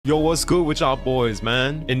Yo, what's good with y'all boys,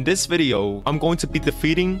 man? In this video, I'm going to be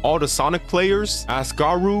defeating all the Sonic players as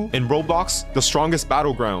Garou in Roblox, the strongest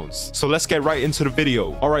Battlegrounds. So let's get right into the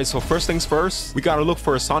video. Alright, so first things first, we gotta look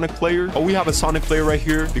for a Sonic player. Oh, we have a Sonic player right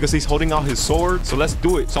here because he's holding out his sword. So let's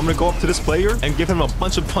do it. So I'm gonna go up to this player and give him a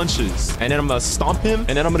bunch of punches. And then I'm gonna stomp him.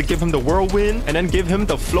 And then I'm gonna give him the whirlwind. And then give him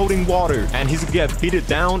the floating water. And he's gonna get beaten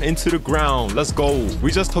down into the ground. Let's go.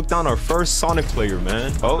 We just took down our first Sonic player,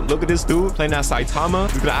 man. Oh, look at this dude playing that Saitama.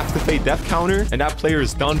 He's gonna activate death counter, and that player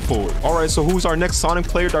is done for. All right, so who's our next Sonic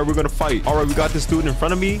player that we're gonna fight? All right, we got this dude in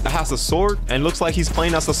front of me that has a sword and looks like he's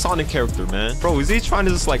playing as a Sonic character, man. Bro, is he trying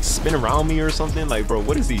to just like spin around me or something? Like, bro,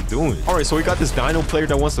 what is he doing? All right, so we got this Dino player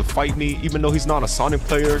that wants to fight me even though he's not a Sonic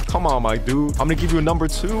player. Come on, my dude. I'm gonna give you a number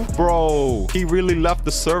 2. Bro, he really left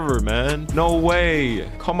the server, man. No way.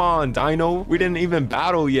 Come on, Dino. We didn't even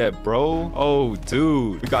battle yet, bro. Oh,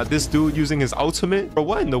 dude. We got this dude using his ultimate. Bro,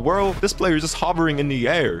 what in the world? This player is just hovering in the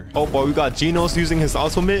air. Oh boy, we got Genos using his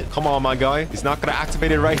ultimate. Come on, my guy. He's not gonna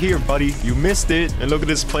activate it right here, buddy. You missed it. And look at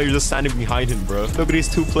this player just standing behind him, bro. Look at these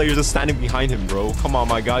two players just standing behind him, bro. Come on,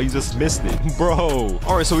 my guy. You just missed it, bro.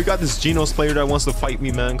 All right, so we got this Genos player that wants to fight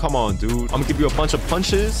me, man. Come on, dude. I'm gonna give you a bunch of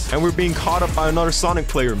punches, and we're being caught up by another Sonic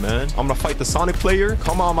player, man. I'm gonna fight the Sonic player.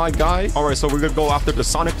 Come on, my guy. All right, so we're gonna go after the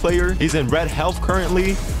Sonic player. He's in red health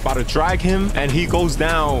currently. About to drag him, and he goes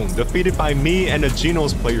down. Defeated by me and the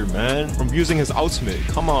Genos player, man, from using his ultimate.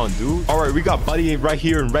 Come on, dude. All right, we got Buddy right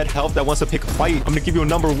here in red health that wants to pick a fight. I'm gonna give you a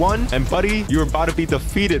number 1, and Buddy, you're about to be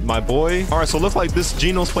defeated, my boy. All right, so looks like this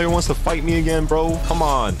Genos player wants to fight me again, bro. Come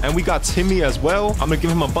on. And we got Timmy as well. I'm gonna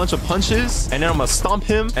give him a bunch of punches, and then I'm gonna stomp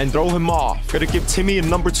him and throw him off. Gonna give Timmy a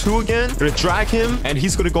number 2 again. Gonna drag him, and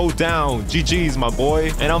he's gonna go down. GG's, my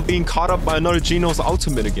boy. And I'm being caught up by another Genos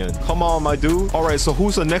ultimate again. Come on, my dude. All right, so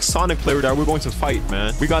who's the next Sonic player that we're going to fight,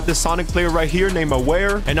 man? We got this Sonic player right here named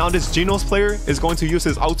Aware, and now this Genos player is going to use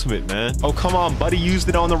his ultimate, man. Oh, come on, Buddy used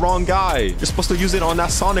it on the wrong guy. You're supposed to use it on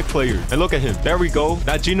that Sonic player. And look at him. There we go.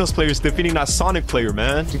 That Genos player is defeating that Sonic player,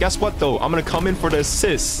 man. And guess what, though? I'm gonna come in for the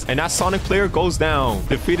assist, and that Sonic player goes down.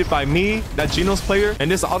 Defeated by me, that Genos player, and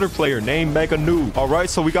this other player named Mega Noob. All right,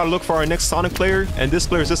 so we gotta look for our next Sonic player, and this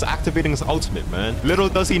player is just activating his ultimate, man. Little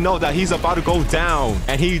does he know that he's about to go down,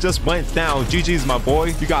 and he just went down. GG's, my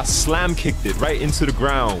boy. You got slam kicked it right into the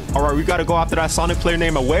ground. All right, we gotta go after that Sonic player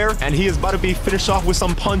named Aware, and he is about to be finished off with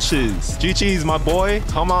some punches. GG's, my boy.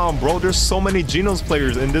 Come on, bro. There's so many Genos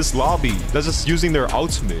players in this lobby that's just using their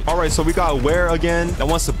ultimate. All right, so we got Aware again that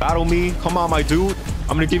wants to battle me. Come on, my dude.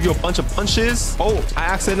 I'm gonna give you a bunch of punches. Oh, I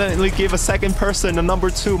accidentally gave a second person a number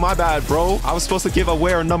 2. My bad, bro. I was supposed to give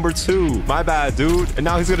Aware a number 2. My bad, dude. And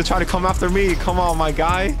now he's gonna try to come after me. Come on, my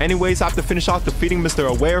guy. Anyways, I have to finish off defeating Mr.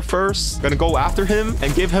 Aware first. Gonna go after him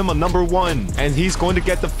and give him a number 1. And he's going to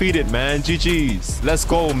get defeated, man. GG's. Let's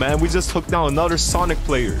go, man. We just took down another Sonic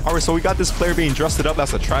player. All right, so we got this player being dressed up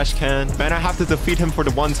as a trash can. Man, I have to defeat him for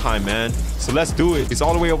the one time, man. So let's do it. He's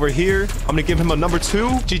all the way over here. I'm gonna give him a number 2.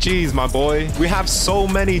 GG's, my boy. We have so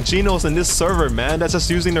many Genos in this server, man, that's just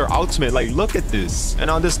using their ultimate. Like, look at this. And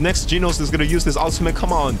on this next Genos is gonna use this ultimate.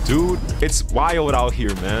 Come on, dude. It's wild out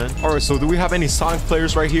here, man. All right, so do we have any Sonic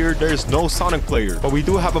players right here? There's no Sonic player, but we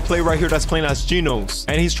do have a player right here that's playing as Genos,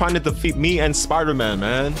 and he's trying to defeat me and Spider-Man,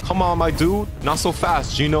 man. Come on, my dude. Not so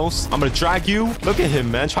fast, Genos. I'm gonna drag you. Look at him,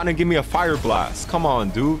 man, trying to give me a fire blast. Come on,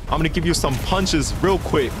 dude. I'm gonna give you some punches real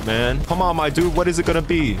quick, man. Come on, my dude. What is it gonna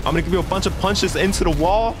be? I'm gonna give you a bunch of punches into the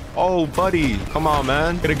wall. Oh, buddy. Come on,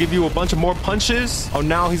 man. Gonna give you a bunch of more punches. Oh,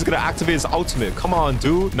 now he's gonna activate his ultimate. Come on,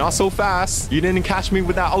 dude. Not so fast. You didn't catch me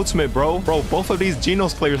with that ultimate, bro. Bro, both of these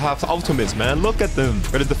Genos players have ultimates, man. Look at them.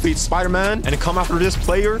 Gonna defeat Spider-Man and come after this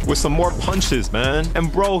player with some more punches, man.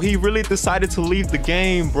 And bro, he really decided to leave the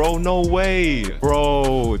game, bro. No way.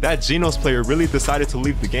 Bro, that Genos player really decided to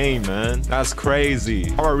leave the game, man. That's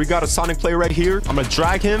crazy. All right, we got a Sonic player right here. I'm gonna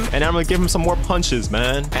drag him, and I'm gonna give him some more punches,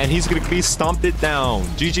 man. And he's gonna be stomped it down.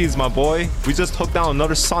 GG's, my boy. We just took down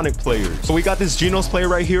another Sonic player. So we got this Genos player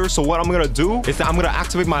right here. So what I'm gonna do is that I'm gonna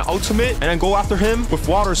activate my ultimate and then go after him with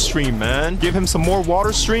water stream, man. Give him some more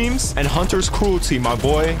water streams and Hunter's cruelty, my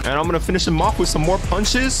boy. And I'm gonna finish him off with some more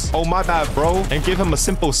punches. Oh, my bad, bro. And give him a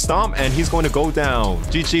simple stomp, and he's going to go down.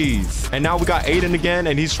 GG's. And now we got Aiden again,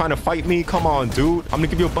 and he's trying to fight me. Come on, dude. I'm gonna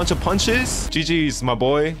give you a bunch of punches. GG's, my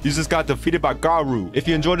boy. You just got defeated by Garou. If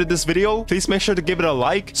you enjoyed this video, please make sure to give it a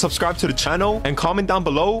like, subscribe to the channel, and comment down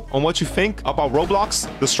below on what you think about Roblox,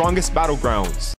 the strongest Battlegrounds.